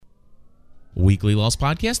Weekly Lost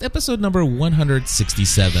Podcast, episode number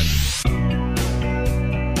 167.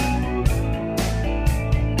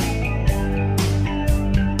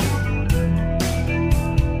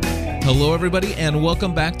 Hello, everybody, and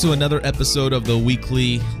welcome back to another episode of the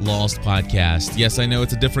Weekly Lost Podcast. Yes, I know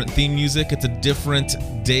it's a different theme music. It's a different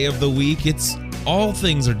day of the week. All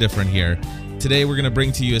things are different here. Today, we're going to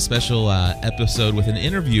bring to you a special episode with an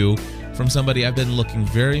interview from somebody I've been looking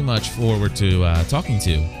very much forward to talking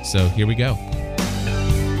to. So here we go.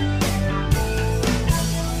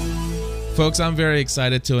 Folks, I'm very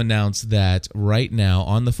excited to announce that right now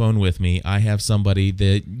on the phone with me, I have somebody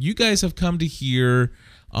that you guys have come to hear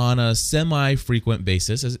on a semi-frequent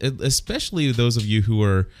basis, especially those of you who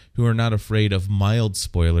are not afraid of mild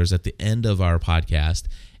spoilers at the end of our podcast,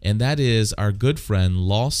 and that is our good friend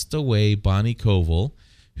Lost Away Bonnie Koval,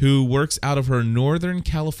 who works out of her Northern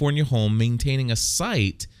California home maintaining a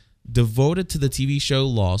site devoted to the TV show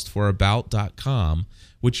Lost for About.com,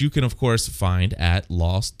 which you can, of course, find at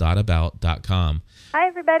lost.about.com. Hi,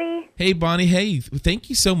 everybody. Hey, Bonnie. Hey, thank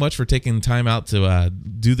you so much for taking time out to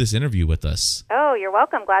do this interview with us. Oh, you're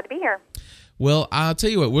welcome. Glad to be here. Well, I'll tell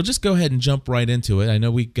you what, we'll just go ahead and jump right into it. I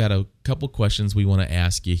know we got a couple questions we want to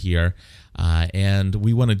ask you here, and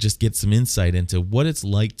we want to just get some insight into what it's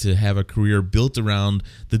like to have a career built around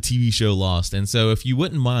the TV show Lost. And so if you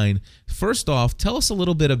wouldn't mind, first off, tell us a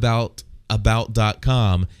little bit about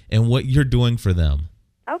About.com and what you're doing for them.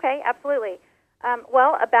 Okay, absolutely.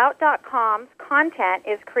 Well, About.com's content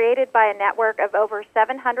is created by a network of over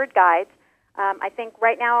 700 guides. I think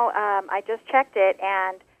right now I just checked it,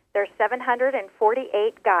 and there's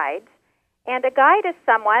 748 guides. And a guide is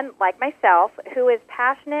someone, like myself, who is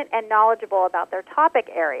passionate and knowledgeable about their topic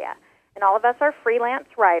area. And all of us are freelance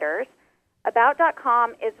writers.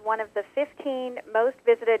 About.com is one of the 15 most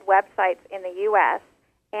visited websites in the U.S.,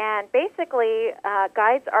 and basically,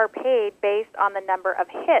 guides are paid based on the number of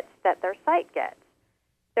hits that their site gets.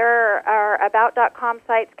 There are About.com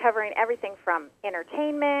sites covering everything from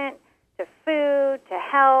entertainment to food to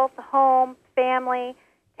health, home, family,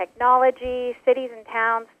 technology, cities and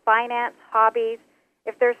towns, finance, hobbies.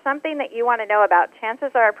 If there's something that you want to know about,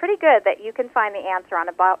 chances are pretty good that you can find the answer on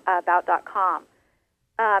About.com.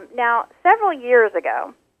 Now, several years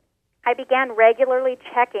ago, I began regularly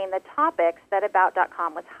checking the topics that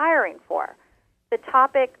About.com was hiring for. The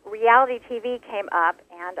topic reality TV came up,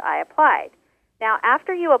 and I applied. Now,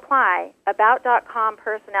 after you apply, About.com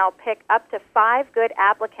personnel pick up to 5 good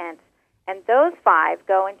applicants, and those 5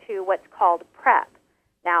 go into what's called prep.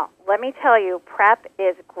 Now, let me tell you, prep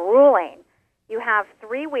is grueling. You have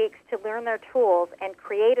 3 weeks to learn their tools and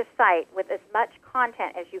create a site with as much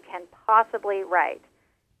content as you can possibly write.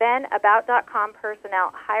 Then About.com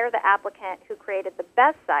personnel hire the applicant who created the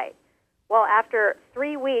best site. Well, after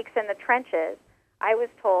 3 weeks in the trenches, I was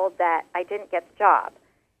told that I didn't get the job.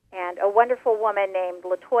 And a wonderful woman named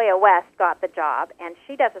LaToya West got the job, and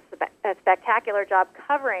she does a spectacular job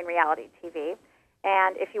covering reality TV.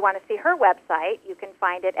 And if you want to see her website, you can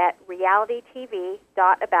find it at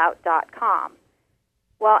realitytv.about.com.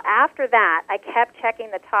 Well, after that, I kept checking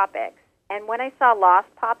the topics, and when I saw Lost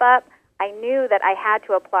pop up, I knew that I had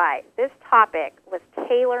to apply. This topic was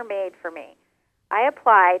tailor-made for me. I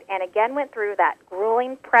applied and again went through that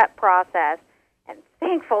grueling prep process, and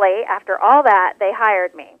thankfully, after all that, they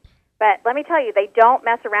hired me. But let me tell you, they don't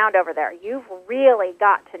mess around over there. You've really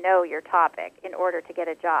got to know your topic in order to get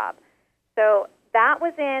a job. So that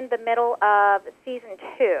was in the middle of Season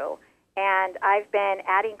 2, and I've been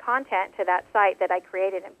adding content to that site that I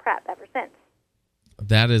created in prep ever since.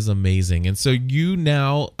 That is amazing. And so you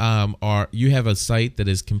now you have a site that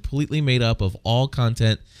is completely made up of all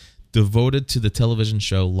content devoted to the television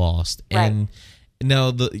show Lost. Right. And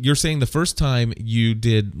now you're saying the first time you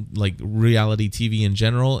did like reality TV in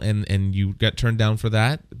general and you got turned down for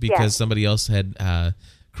that because somebody else had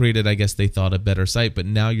created, I guess they thought, a better site. But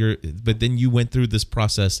then you went through this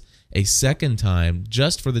process a second time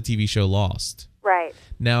just for the TV show Lost. Right.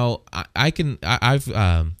 Now, I've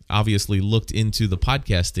obviously looked into the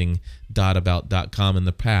podcasting.about.com in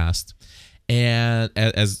the past, and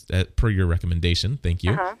as per your recommendation, thank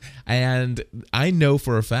you. Uh-huh. And I know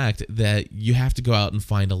for a fact that you have to go out and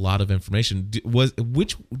find a lot of information.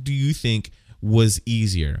 Which do you think was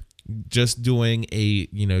easier? Just doing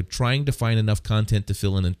trying to find enough content to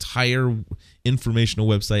fill an entire informational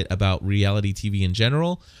website about reality TV in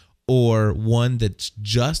general, or one that's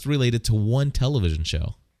just related to one television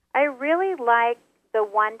show? I really like the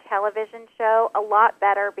one television show a lot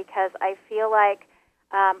better because I feel like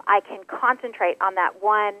I can concentrate on that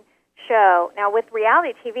one show. Now, with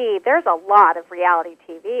reality TV, there's a lot of reality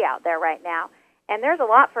TV out there right now, and there's a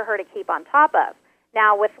lot for her to keep on top of.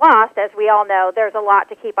 Now, with Lost, as we all know, there's a lot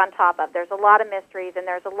to keep on top of. There's a lot of mysteries, and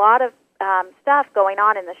there's a lot of stuff going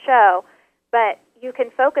on in the show, but you can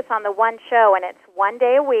focus on the one show, and it's one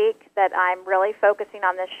day a week that I'm really focusing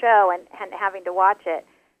on this show and having to watch it.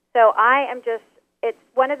 So it's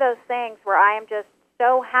one of those things where I am just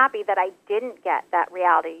so happy that I didn't get that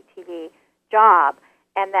reality TV job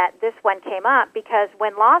and that this one came up, because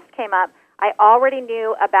when Lost came up, I already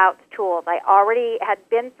knew about the tools. I already had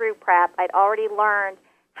been through prep. I'd already learned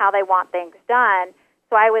how they want things done.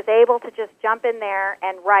 So I was able to just jump in there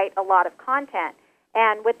and write a lot of content.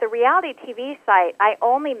 And with the reality TV site, I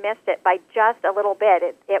only missed it by just a little bit.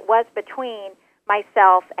 It was between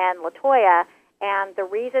myself and LaToya, and the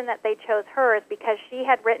reason that they chose her is because she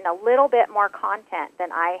had written a little bit more content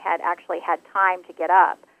than I had actually had time to get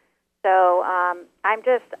up. So I'm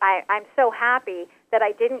so happy that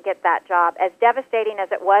I didn't get that job. As devastating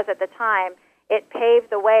as it was at the time, it paved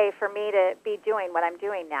the way for me to be doing what I'm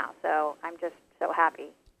doing now. So I'm just so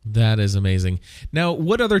happy. That is amazing. Now,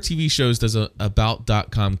 what other TV shows does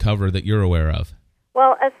About.com cover that you're aware of?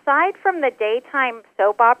 Well, aside from the daytime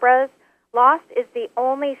soap operas, Lost is the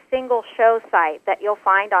only single show site that you'll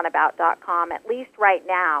find on About.com, at least right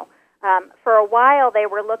now. For a while, they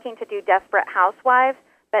were looking to do Desperate Housewives,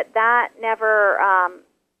 but that never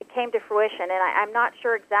came to fruition, and I'm not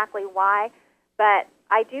sure exactly why, but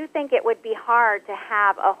I do think it would be hard to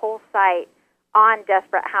have a whole site on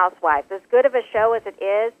Desperate Housewives. As good of a show as it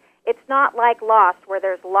is, it's not like Lost, where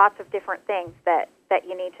there's lots of different things that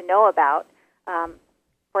you need to know about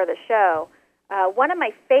for the show. One of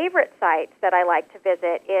my favorite sites that I like to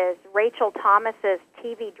visit is Rachel Thomas's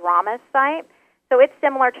TV Dramas site. So it's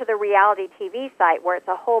similar to the reality TV site, where it's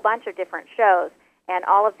a whole bunch of different shows, and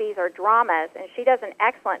all of these are dramas, and she does an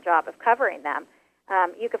excellent job of covering them.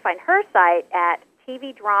 You can find her site at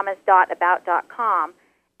tvdramas.about.com,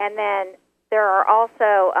 and then there are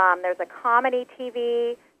also, there's a comedy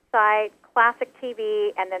TV site, classic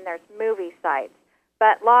TV, and then there's movie sites.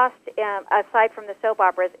 But Lost, aside from the soap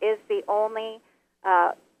operas, is the only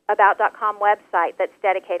About.com website that's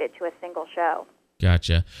dedicated to a single show.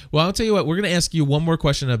 Gotcha. Well, I'll tell you what, we're going to ask you one more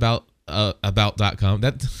question about About.com.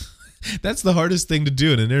 That's the hardest thing to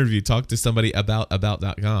do in an interview, talk to somebody about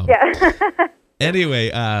About.com. Yeah.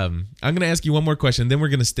 Anyway, I'm going to ask you one more question, then we're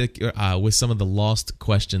going to stick with some of the Lost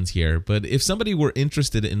questions here. But if somebody were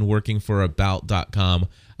interested in working for About.com,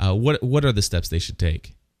 what are the steps they should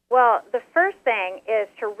take? Well, the first thing is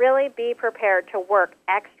to really be prepared to work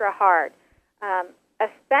extra hard,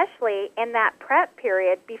 especially in that prep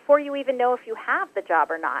period before you even know if you have the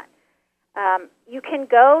job or not. You can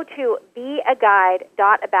go to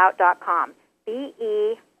beaguide.about.com,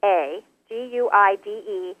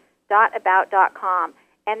 beaguide.about.com,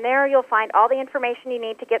 and there you'll find all the information you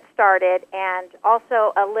need to get started and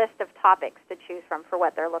also a list of topics to choose from for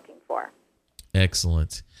what they're looking for.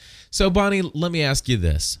 Excellent. So, Bonnie, let me ask you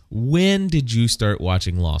this. When did you start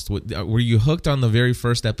watching Lost? Were you hooked on the very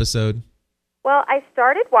first episode? Well, I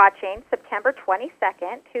started watching September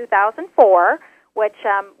 22nd, 2004, which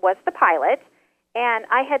was the pilot, and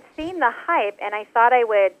I had seen the hype, and I thought I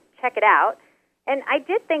would check it out. And I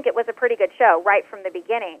did think it was a pretty good show right from the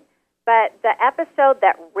beginning. But the episode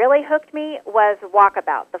that really hooked me was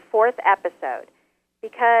Walkabout, the fourth episode,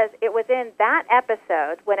 because it was in that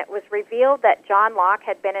episode when it was revealed that John Locke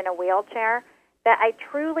had been in a wheelchair that I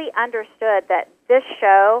truly understood that this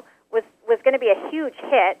show was going to be a huge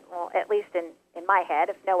hit, well, at least in my head,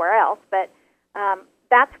 if nowhere else. But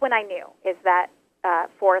that's when I knew, is that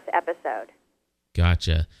fourth episode.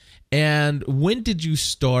 Gotcha. And when did you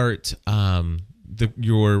start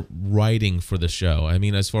your writing for the show? I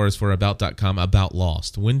mean, as far as for About.com, about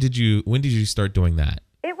Lost. When did you start doing that?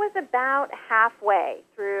 It was about halfway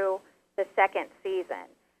through the second season.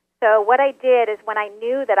 So what I did is when I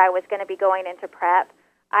knew that I was going to be going into prep,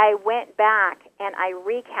 I went back and I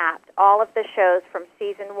recapped all of the shows from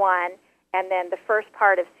season 1 and then the first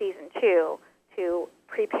part of season 2 to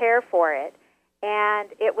prepare for it. And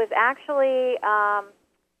it was actually, I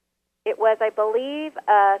believe,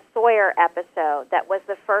 a Sawyer episode that was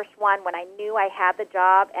the first one when I knew I had the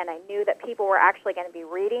job and I knew that people were actually going to be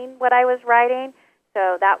reading what I was writing.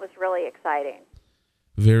 So that was really exciting.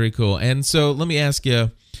 Very cool. And so let me ask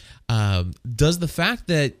you, does the fact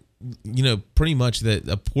that, pretty much that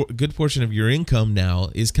a good portion of your income now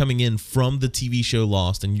is coming in from the TV show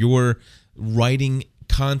Lost and you're writing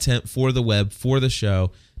content for the web, for the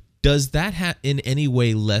show, does that in any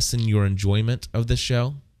way lessen your enjoyment of the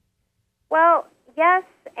show? Well, yes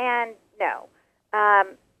and no.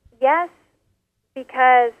 Yes,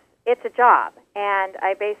 because it's a job, and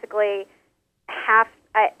I basically I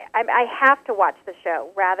have to watch the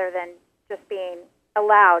show rather than just being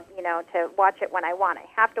allowed, to watch it when I want. I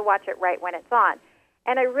have to watch it right when it's on.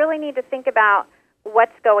 And I really need to think about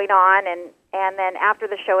what's going on, and then after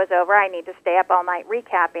the show is over, I need to stay up all night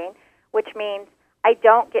recapping, which means I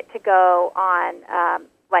don't get to go on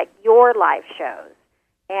like your live shows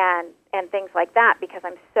and things like that because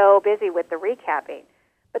I'm so busy with the recapping.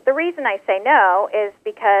 But the reason I say no is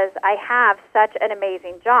because I have such an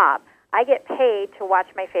amazing job. I get paid to watch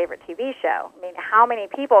my favorite TV show. I mean, how many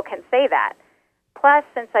people can say that? Plus,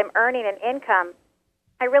 since I'm earning an income,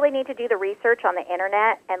 I really need to do the research on the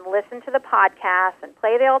internet and listen to the podcasts and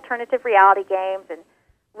play the alternative reality games and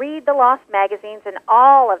read the Lost magazines and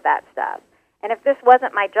all of that stuff. And if this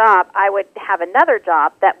wasn't my job, I would have another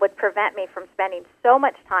job that would prevent me from spending so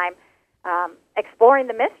much time exploring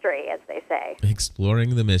the mystery, as they say.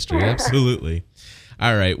 Exploring the mystery, absolutely.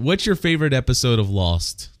 All right, what's your favorite episode of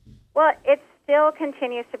Lost? Well, it still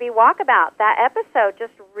continues to be Walkabout. That episode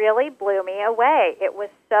just really blew me away. It was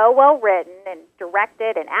so well written and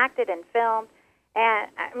directed and acted and filmed. And,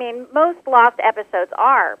 I mean, most Lost episodes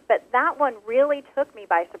are, but that one really took me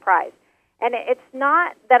by surprise. And it's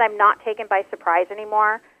not that I'm not taken by surprise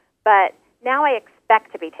anymore, but now I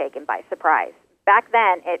expect to be taken by surprise. Back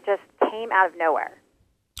then, it just came out of nowhere.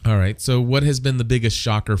 All right, so what has been the biggest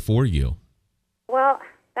shocker for you? Well,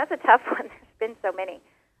 that's a tough one. There's been so many.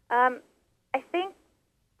 I think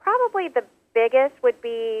probably the biggest would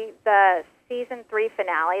be the season 3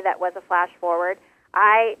 finale that was a flash forward.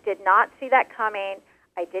 I did not see that coming.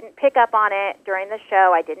 I didn't pick up on it during the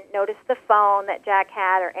show. I didn't notice the phone that Jack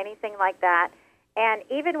had or anything like that. And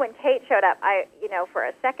even when Kate showed up, for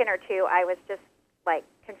a second or two, I was just like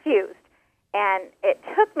confused. And it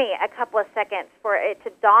took me a couple of seconds for it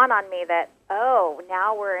to dawn on me that, oh,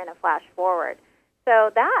 now we're in a flash forward.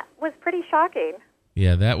 So that was pretty shocking.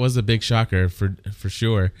 Yeah, that was a big shocker for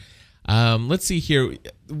sure. Let's see here.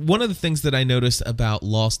 One of the things that I noticed about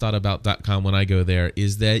lost.about.com when I go there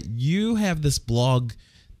is that you have this blog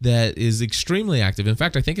that is extremely active. In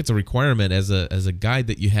fact, I think it's a requirement as a guide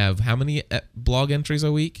that you have how many blog entries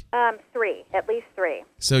a week? 3, at least 3.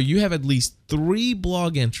 So you have at least 3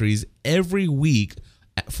 blog entries every week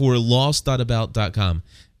for lost.about.com.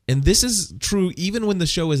 And this is true even when the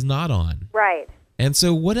show is not on. Right. And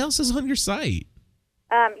so what else is on your site?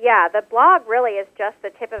 Yeah, the blog really is just the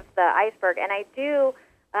tip of the iceberg, and I do,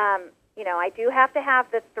 I do have to have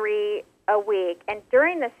the 3 a week, and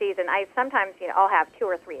during the season, I sometimes, I'll have 2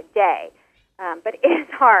 or 3 a day, but it is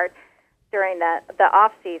hard during the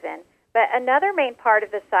off season. But another main part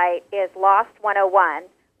of the site is Lost 101,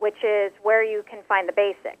 which is where you can find the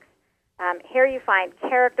basics. Here you find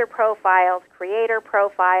character profiles, creator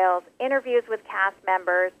profiles, interviews with cast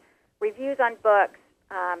members, reviews on books,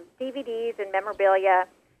 DVDs and memorabilia.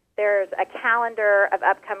 There's a calendar of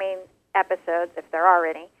upcoming episodes, if there are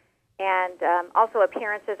any, and also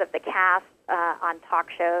appearances of the cast on talk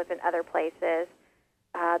shows and other places.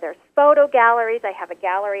 There's photo galleries. I have a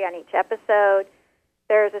gallery on each episode.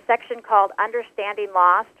 There's a section called Understanding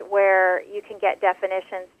Lost, where you can get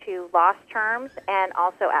definitions to lost terms and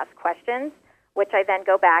also ask questions, which I then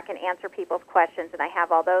go back and answer people's questions, and I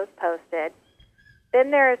have all those posted.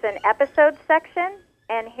 Then there's an episode section,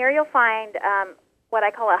 and here you'll find what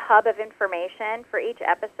I call a hub of information for each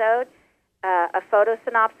episode, a photo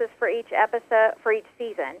synopsis for each episode, for each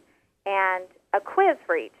season, and a quiz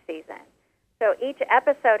for each season. So each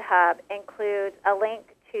episode hub includes a link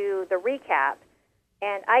to the recap,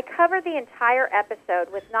 and I cover the entire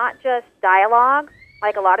episode with not just dialogue,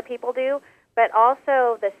 like a lot of people do, but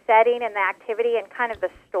also the setting and the activity and kind of the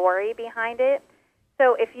story behind it.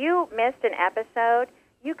 So if you missed an episode,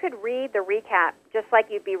 you could read the recap just like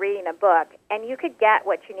you'd be reading a book, and you could get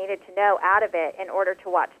what you needed to know out of it in order to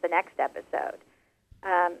watch the next episode.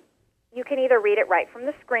 You can either read it right from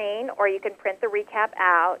the screen, or you can print the recap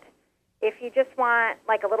out. If you just want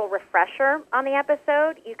like a little refresher on the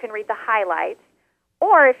episode, you can read the highlights.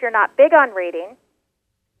 Or if you're not big on reading,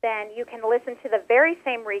 then you can listen to the very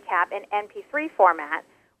same recap in MP3 format,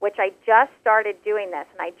 which I just started doing this,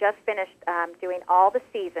 and I just finished doing all the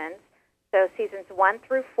seasons. So seasons 1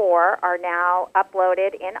 through 4 are now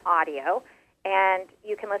uploaded in audio, and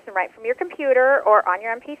you can listen right from your computer or on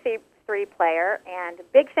your MP3 player. And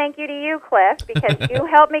big thank you to you, Cliff, because you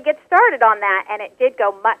helped me get started on that, and it did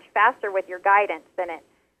go much faster with your guidance than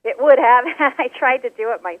it would have had I tried to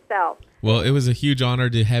do it myself. Well, it was a huge honor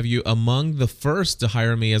to have you among the first to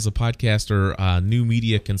hire me as a podcaster, new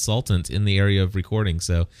media consultant in the area of recording.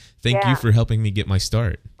 So thank you for helping me get my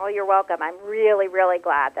start. Oh, you're welcome. I'm really, really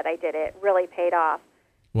glad that I did it. It really paid off.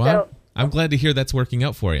 Well, I'm glad to hear that's working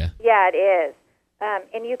out for you. Yeah, it is.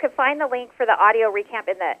 And you can find the link for the audio recap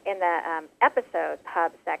in the episode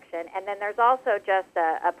hub section. And then there's also just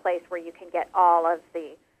a place where you can get all of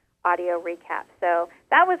the audio recap. So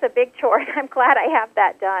that was a big chore, and I'm glad I have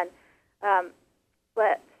that done.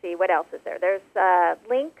 Let's see, what else is there? There's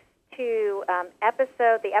links to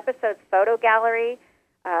the episode's photo gallery,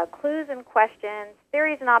 clues and questions,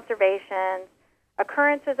 theories and observations,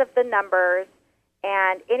 occurrences of the numbers,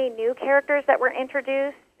 and any new characters that were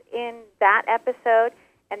introduced in that episode.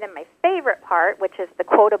 And then my favorite part, which is the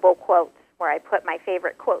quotable quotes, where I put my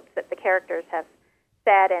favorite quotes that the characters have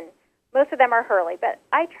said, and most of them are Hurley, but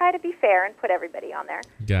I try to be fair and put everybody on there.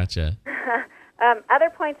 Gotcha. Other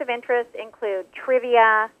points of interest include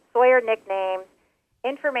trivia, Sawyer nicknames,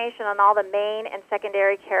 information on all the main and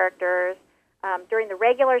secondary characters. During the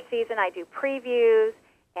regular season, I do previews,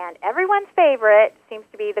 and everyone's favorite seems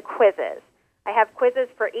to be the quizzes. I have quizzes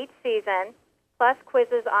for each season, plus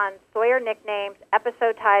quizzes on Sawyer nicknames,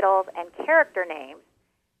 episode titles, and character names.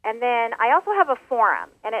 And then I also have a forum,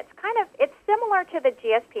 and it's similar to the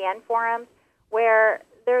GSPN forums, where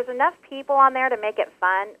there's enough people on there to make it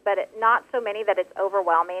fun, but not so many that it's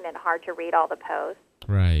overwhelming and hard to read all the posts.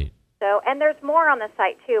 Right. So, and there's more on the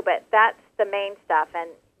site too, but that's the main stuff. And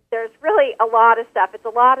there's really a lot of stuff. It's a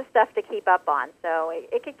lot of stuff to keep up on. So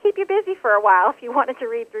it could keep you busy for a while if you wanted to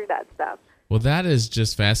read through that stuff. Well, that is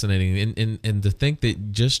just fascinating. And to think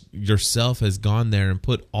that just yourself has gone there and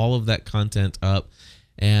put all of that content up.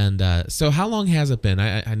 And so how long has it been?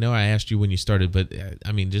 I know I asked you when you started, but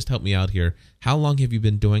I mean, just help me out here. How long have you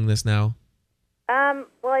been doing this now?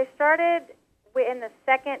 Well, I started in the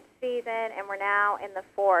second season, and we're now in the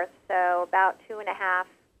fourth, so about 2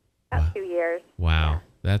 years. Wow,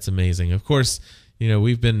 that's amazing. Of course,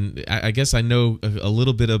 I guess I know a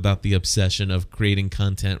little bit about the obsession of creating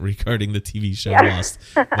content regarding the TV show Lost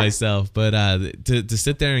myself, but to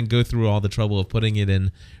sit there and go through all the trouble of putting it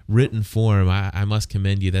in written form, I must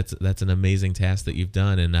commend you. That's an amazing task that you've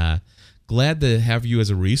done, and glad to have you as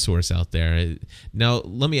a resource out there. Now,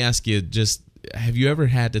 let me ask you, have you ever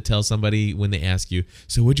had to tell somebody when they ask you,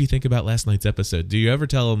 so what'd you think about last night's episode? Do you ever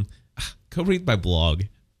tell them, go read my blog?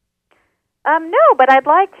 No, but I'd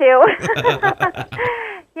like to.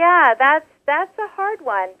 Yeah, that's a hard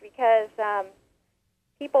one because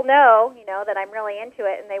people know that I'm really into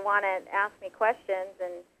it, and they want to ask me questions,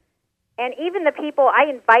 and even the people I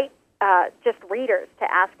invite just readers to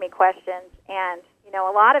ask me questions, and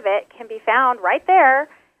a lot of it can be found right there.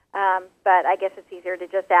 But I guess it's easier to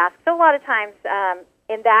just ask. So a lot of times,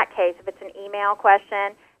 in that case, if it's an email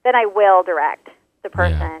question, then I will direct the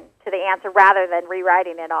person to the answer rather than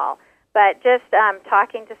rewriting it all. But just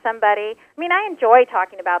talking to somebody, I mean, I enjoy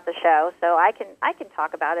talking about the show, so I can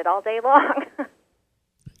talk about it all day long.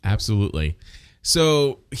 Absolutely.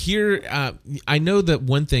 So here, I know that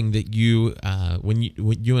one thing that you, when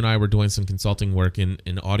you and I were doing some consulting work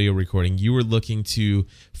in audio recording, you were looking to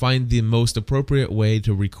find the most appropriate way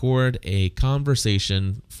to record a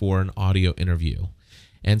conversation for an audio interview.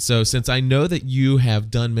 And so, since I know that you have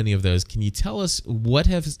done many of those, can you tell us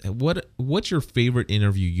what's your favorite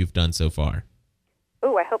interview you've done so far?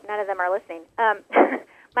 Oh, I hope none of them are listening.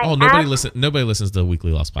 Nobody listens to the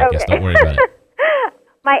Weekly Lost podcast. Okay. Don't worry about it.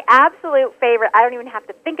 My absolute favorite, I don't even have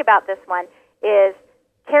to think about this one, is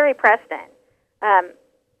Carrie Preston.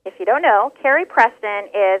 If you don't know, Carrie Preston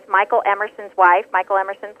is Michael Emerson's wife. Michael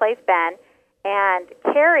Emerson plays Ben, and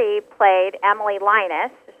Carrie played Emily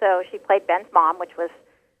Linus, so she played Ben's mom, which was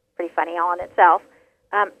pretty funny all in itself.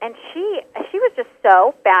 And she was just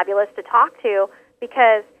so fabulous to talk to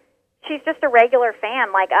because she's just a regular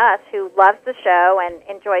fan like us who loves the show and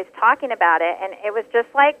enjoys talking about it. And it was just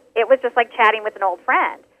like chatting with an old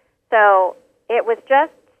friend. So it was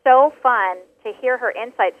just so fun to hear her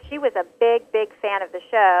insights. She was a big fan of the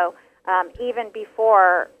show even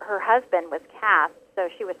before her husband was cast. So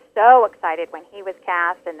she was so excited when he was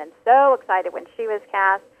cast, and then so excited when she was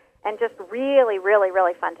cast, and just really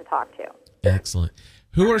fun to talk to. Excellent.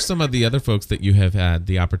 Who are some of the other folks that you have had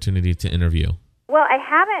the opportunity to interview? Well, I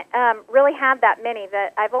haven't really had that many.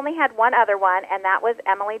 I've only had one other one, and that was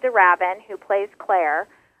Emily DeRabin, who plays Claire.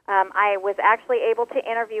 I was actually able to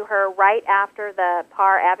interview her right after the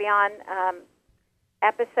Par Avion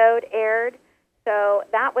episode aired, so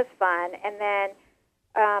that was fun. And then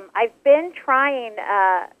I've been trying,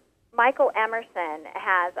 Michael Emerson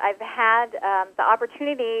I've had the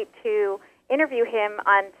opportunity to interview him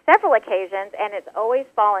on several occasions, and it's always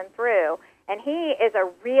fallen through. And he is a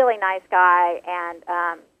really nice guy and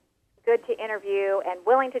good to interview and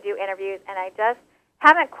willing to do interviews, and I just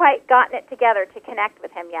haven't quite gotten it together to connect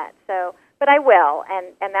with him yet. So, but I will,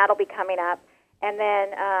 and that'll be coming up. And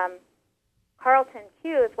then Carlton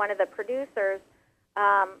Hughes, one of the producers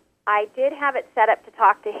I did have it set up to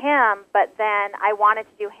talk to him, but then I wanted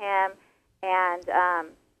to do him, and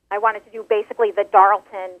I wanted to do basically the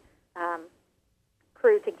Darlton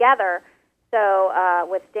crew together. So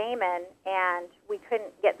with Damon, and we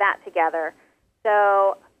couldn't get that together.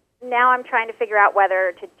 So now I'm trying to figure out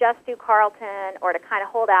whether to just do Carlton or to kind of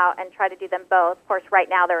hold out and try to do them both. Of course, right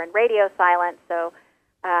now they're in radio silence, so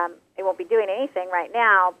they won't be doing anything right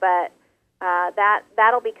now, but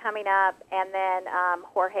that'll be coming up. And then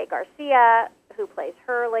Jorge Garcia, who plays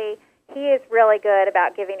Hurley, he is really good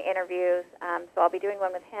about giving interviews, so I'll be doing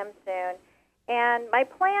one with him soon. And my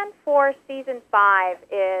plan for Season 5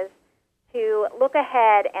 is to look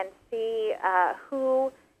ahead and see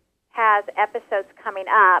who has episodes coming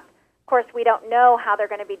up. Of course, we don't know how they're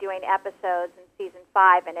going to be doing episodes in Season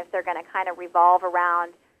 5 and if they're going to kind of revolve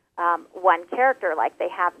around one character like they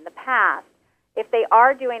have in the past. If they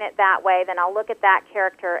are doing it that way, then I'll look at that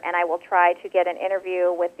character and I will try to get an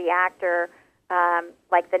interview with the actor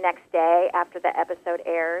like the next day after the episode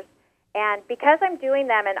airs. And because I'm doing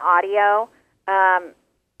them in audio,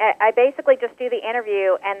 I basically just do the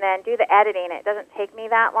interview and then do the editing. It doesn't take me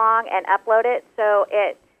that long, and upload it. So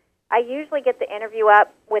I usually get the interview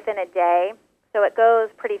up within a day, so it goes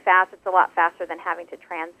pretty fast. It's a lot faster than having to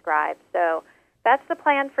transcribe. So that's the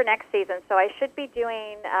plan for next season. So I should be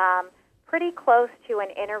doing pretty close to an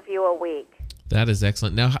interview a week. That is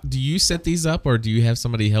excellent. Now, do you set these up, or do you have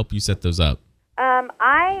somebody help you set those up?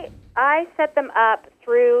 I set them up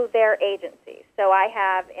through their agency. So I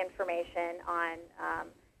have information on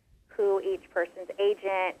who each person's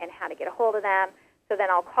agent and how to get a hold of them. So then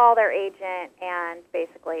I'll call their agent and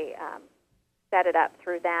basically set it up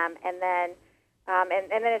through them. And then and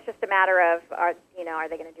then it's just a matter of are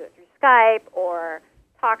they going to do it through Skype or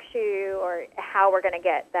TalkShoe, or how we're going to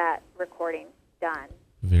get that recording done.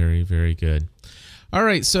 Very, very good. All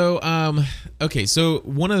right, so okay, so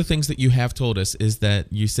one of the things that you have told us is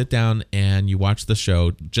that you sit down and you watch the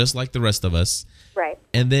show just like the rest of us, right?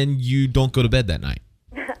 And then you don't go to bed that night.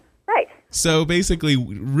 Right. So basically,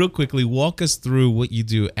 real quickly, walk us through what you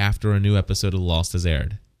do after a new episode of Lost has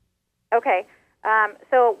aired. Okay,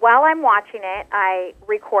 so while I'm watching it, I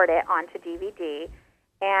record it onto DVD.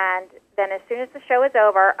 And then as soon as the show is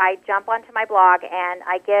over, I jump onto my blog and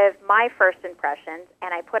I give my first impressions,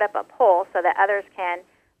 and I put up a poll so that others can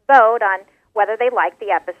vote on whether they like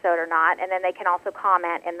the episode or not, and then they can also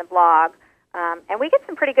comment in the blog. And we get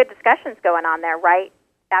some pretty good discussions going on there right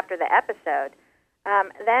after the episode.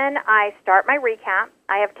 Then I start my recap.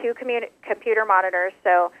 I have two computer monitors,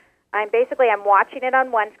 so I'm watching it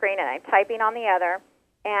on one screen and I'm typing on the other.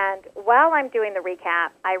 And while I'm doing the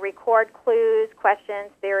recap, I record clues,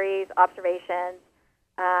 questions, theories, observations,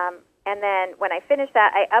 and then when I finish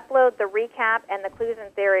that, I upload the recap and the clues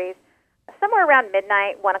and theories somewhere around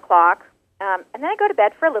midnight, 1 o'clock, and then I go to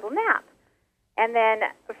bed for a little nap. And then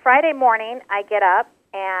Friday morning, I get up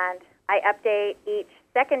and I update each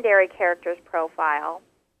secondary character's profile,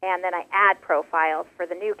 and then I add profiles for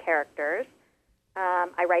the new characters.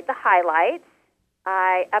 I write the highlights.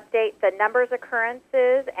 I update the numbers, occurrences,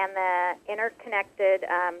 and the interconnected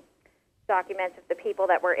documents of the people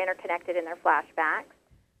that were interconnected in their flashbacks.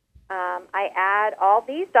 I add all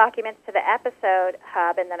these documents to the episode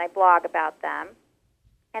hub, and then I blog about them.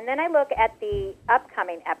 And then I look at the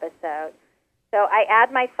upcoming episode. So I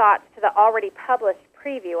add my thoughts to the already published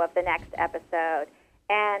preview of the next episode.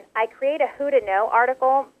 And I create a Who to Know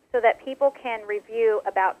article so that people can review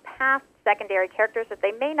about past secondary characters that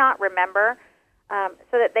they may not remember,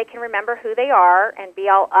 so that they can remember who they are and be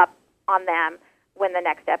all up on them when the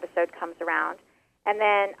next episode comes around. And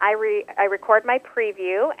then I record my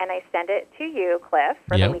preview, and I send it to you, Cliff,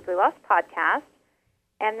 for the Weekly Lost podcast.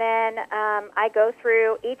 And then I go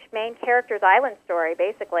through each main character's island story,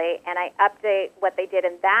 basically, and I update what they did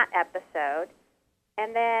in that episode.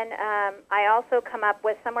 And then I also come up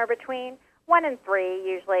with somewhere between 1 and 3,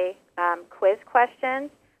 usually, quiz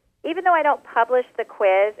questions. Even though I don't publish the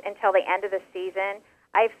quiz until the end of the season,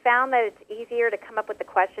 I've found that it's easier to come up with the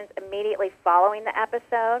questions immediately following the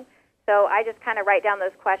episode. So I just kind of write down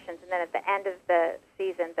those questions, and then at the end of the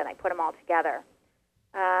season, then I put them all together.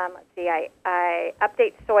 Let's see, I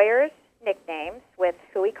update Sawyer's nicknames with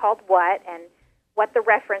who he called what and what the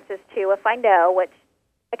reference is to, if I know, which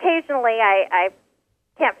occasionally I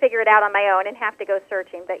can't figure it out on my own and have to go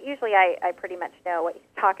searching, but usually I pretty much know what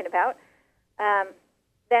he's talking about.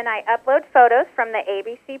 Then I upload photos from the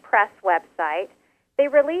ABC Press website. They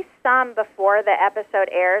release some before the episode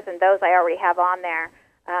airs, and those I already have on there.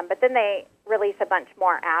 But then they release a bunch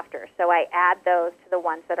more after. So I add those to the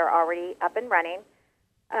ones that are already up and running.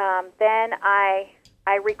 Then I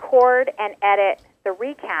record and edit the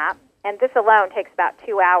recap and this alone takes about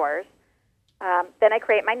 2 hours. Then I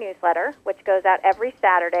create my newsletter, which goes out every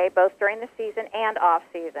Saturday, both during the season and off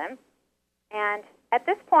season. And at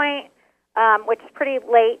this point, which is pretty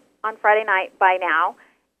late on Friday night by now,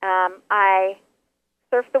 I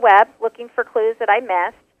surf the web looking for clues that I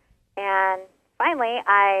missed, and finally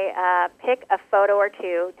I pick a photo or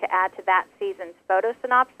two to add to that season's photo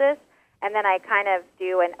synopsis, and then I kind of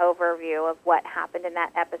do an overview of what happened in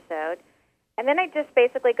that episode. And then I just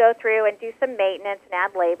basically go through and do some maintenance and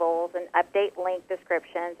add labels and update link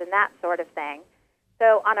descriptions and that sort of thing.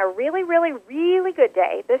 So on a really, really, really good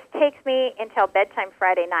day, this takes me until bedtime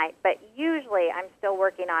Friday night, but usually I'm still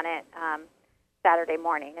working on it Saturday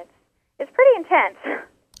morning. It's pretty intense.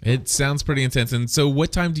 It sounds pretty intense. And so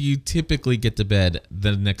what time do you typically get to bed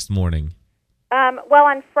the next morning? Well,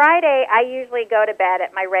 on Friday, I usually go to bed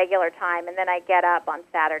at my regular time, and then I get up on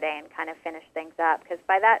Saturday and kind of finish things up, because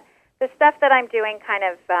by that, the stuff that I'm doing kind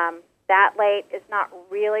of that late is not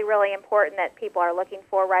really, really important that people are looking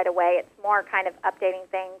for right away. It's more kind of updating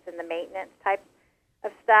things and the maintenance type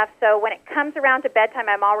of stuff. So when it comes around to bedtime,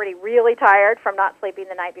 I'm already really tired from not sleeping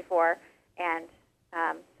the night before, and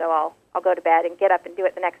so I'll go to bed and get up and do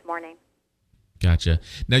it the next morning. Gotcha.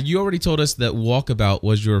 Now, you already told us that Walkabout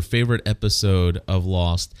was your favorite episode of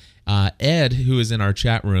Lost. Ed, who is in our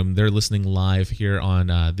chat room, they're listening live here on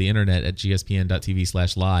the internet at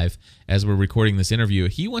gspn.tv/live as we're recording this interview.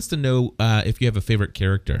 He wants to know if you have a favorite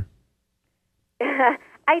character.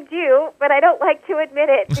 I do, but I don't like to admit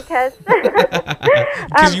it because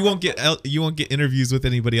you won't get interviews with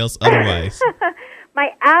anybody else otherwise.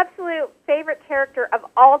 My absolute favorite character of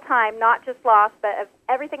all time, not just Lost, but of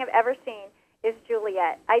everything I've ever seen, is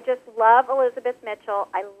Juliet. I just love Elizabeth Mitchell.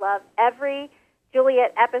 I love every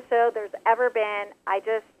Juliet episode there's ever been. I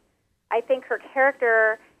think her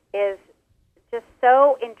character is just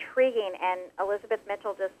so intriguing, and Elizabeth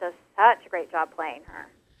Mitchell just does such a great job playing her.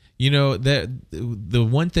 You know, the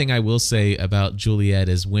one thing I will say about Juliet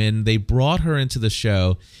is when they brought her into the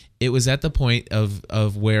show, it was at the point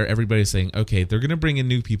of where everybody's saying, okay, they're going to bring in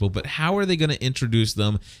new people, but how are they going to introduce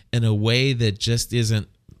them in a way that just isn't,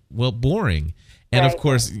 well, boring? And right. Of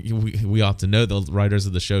course, we often know the writers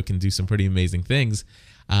of the show can do some pretty amazing things,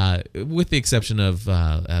 with the exception of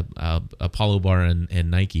Apollo Bar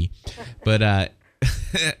and Nike. But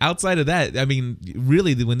outside of that, I mean,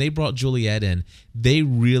 really, when they brought Juliet in, they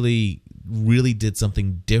really, really did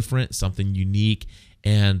something different, something unique.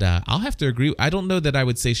 And I'll have to agree. I don't know that I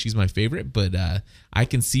would say she's my favorite, but I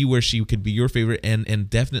can see where she could be your favorite. And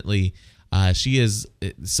definitely, she is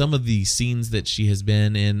some of the scenes that she has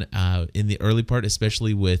been in the early part,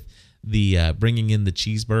 especially with the bringing in the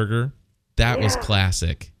cheeseburger. That was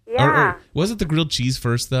classic. Yeah. Or was it the grilled cheese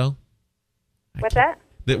first, though? What's that?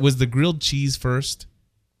 That was the grilled cheese first?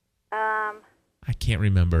 I can't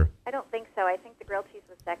remember. I don't think so. I think the grilled cheese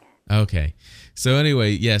was second. Okay. So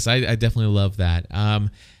anyway, yes, I definitely love that.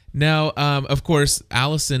 Now, of course,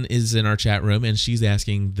 Allison is in our chat room, and she's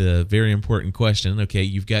asking the very important question. Okay,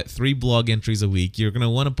 you've got 3 blog entries a week. You're going to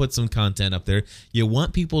want to put some content up there. You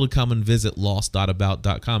want people to come and visit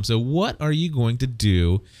lost.about.com. So what are you going to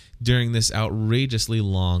do during this outrageously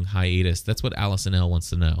long hiatus? That's what Allison L. wants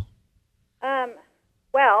to know.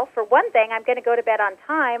 Well, for one thing, I'm going to go to bed on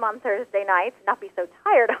time on Thursday nights, not be so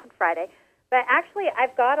tired on Friday. But actually,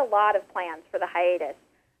 I've got a lot of plans for the hiatus.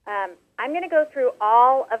 I'm going to go through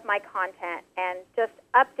all of my content and just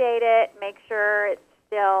update it, make sure it's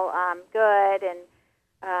still good, and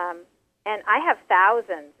I have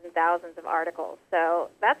thousands and thousands of articles, so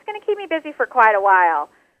that's going to keep me busy for quite a while.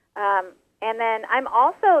 And then I'm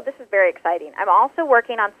also, this is very exciting, I'm also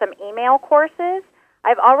working on some email courses.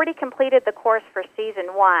 I've already completed the course for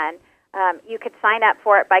Season 1. You could sign up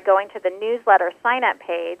for it by going to the newsletter sign-up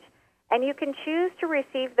page, and you can choose to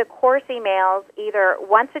receive the course emails either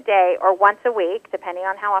once a day or once a week, depending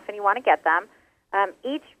on how often you want to get them.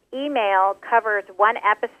 Each email covers one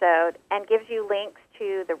episode and gives you links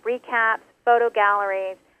to the recaps, photo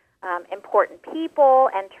galleries, important people,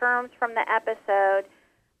 and terms from the episode.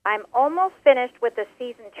 I'm almost finished with the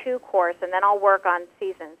Season 2 course, and then I'll work on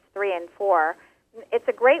Seasons 3 and 4. It's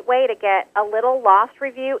a great way to get a little Lost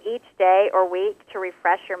review each day or week to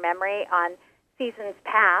refresh your memory on seasons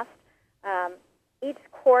past. Each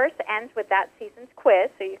course ends with that season's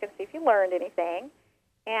quiz, so you can see if you learned anything.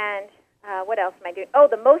 And what else am I doing? Oh,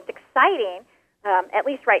 the most exciting, at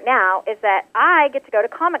least right now, is that I get to go to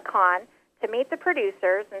Comic-Con to meet the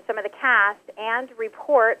producers and some of the cast and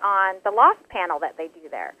report on the Lost panel that they do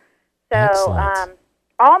there. So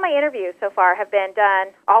all my interviews so far have been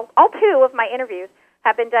done, all 2 of my interviews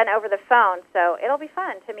have been done over the phone, so it'll be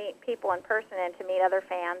fun to meet people in person and to meet other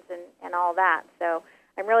fans and all that. So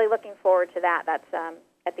I'm really looking forward to that. That's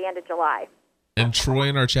at the end of July. And Troy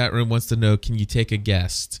in our chat room wants to know, can you take a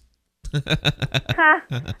guest? Well,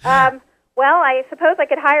 I suppose I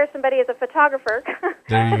could hire somebody as a photographer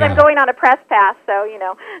There you because go. I'm going on a press pass, so,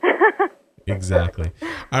 Exactly.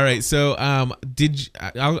 All right. So,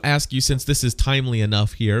 I'll ask you, since this is timely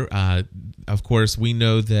enough here. Of course, we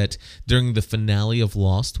know that during the finale of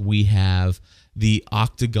Lost, we have the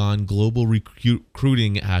Octagon Global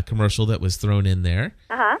Recruiting commercial that was thrown in there.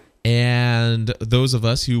 Uh-huh. And those of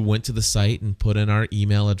us who went to the site and put in our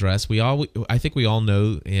email address, I think we all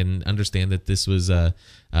know and understand that this was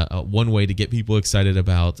one way to get people excited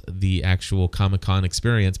about the actual Comic-Con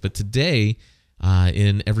experience. But today,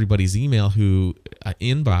 in everybody's email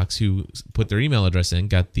inbox who put their email address in,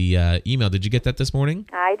 got the email. Did you get that this morning?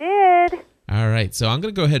 I did. All right, so I'm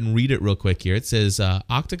going to go ahead and read it real quick here. It says,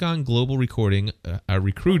 Octagon Global Recruiting,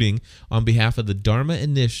 on behalf of the Dharma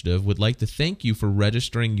Initiative, would like to thank you for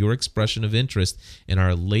registering your expression of interest in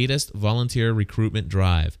our latest volunteer recruitment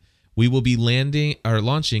drive. We will be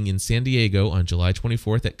launching in San Diego on July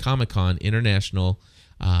 24th at Comic-Con International,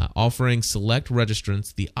 offering select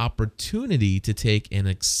registrants the opportunity to take an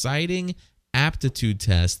exciting aptitude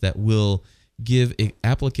test that will give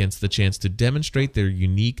applicants the chance to demonstrate their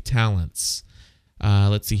unique talents.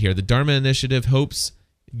 Let's see here. The Dharma Initiative hopes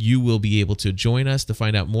you will be able to join us to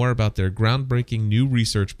find out more about their groundbreaking new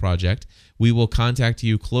research project. We will contact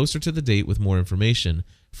you closer to the date with more information.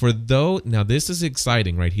 Now this is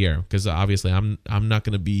exciting right here, because obviously I'm not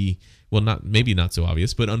going to be, well, maybe not so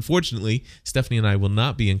obvious, but unfortunately Stephanie and I will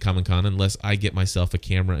not be in Comic-Con unless I get myself a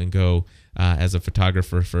camera and go as a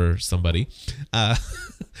photographer for somebody.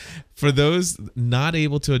 For those not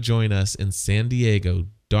able to join us in San Diego,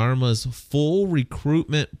 Dharma's full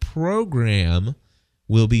recruitment program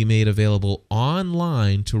will be made available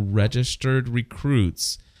online to registered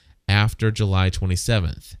recruits after July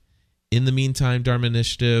 27th. In the meantime, Dharma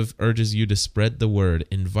Initiative urges you to spread the word.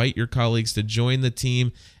 Invite your colleagues to join the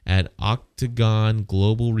team at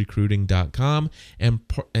octagonglobalrecruiting.com and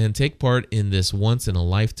take part in this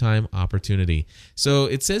once-in-a-lifetime opportunity. So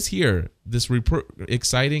it says here, this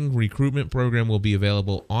exciting recruitment program will be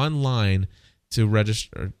available online to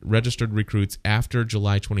registered recruits after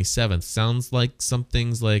July 27th. Sounds like some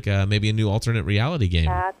things like maybe a new alternate reality game.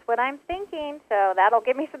 That's what I'm thinking, so that'll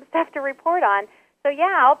give me some stuff to report on. So,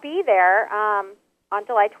 yeah, I'll be there on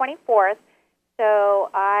July 24th.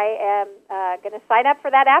 So I am going to sign up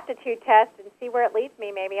for that aptitude test and see where it leads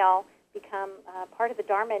me. Maybe I'll become part of the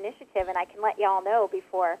Dharma Initiative, and I can let you all know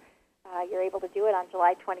before you're able to do it on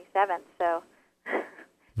July 27th. So,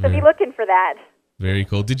 be looking for that. Very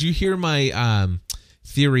cool. Did you hear my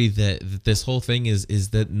theory that this whole thing is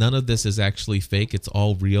that none of this is actually fake? It's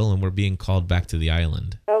all real, and we're being called back to the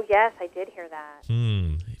island. Oh, yes, I did hear that.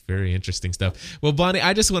 Very interesting stuff. Well, Bonnie,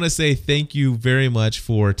 I just want to say thank you very much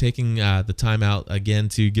for taking the time out again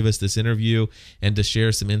to give us this interview and to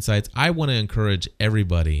share some insights. I want to encourage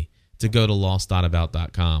everybody to go to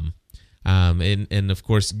lost.about.com. And of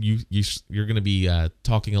course, you're going to be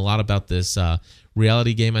talking a lot about this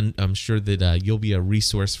reality game, and I'm sure that you'll be a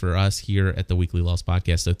resource for us here at the Weekly Lost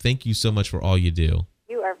Podcast. So thank you so much for all you do.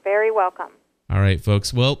 You are very welcome. All right,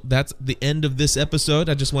 folks. Well, that's the end of this episode.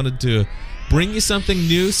 I just wanted to bring you something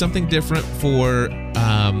new, something different for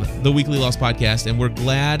the Weekly Lost Podcast, and we're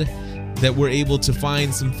glad that we're able to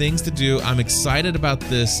find some things to do. I'm excited about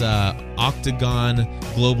this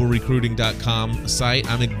OctagonGlobalRecruiting.com site.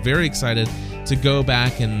 I'm very excited to go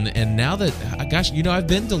back and now that, gosh, I've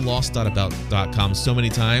been to lost.about.com so many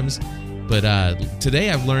times, but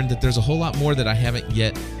today I've learned that there's a whole lot more that I haven't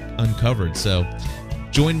yet uncovered. So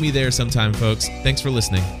join me there sometime, folks. Thanks for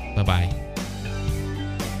listening. Bye-bye.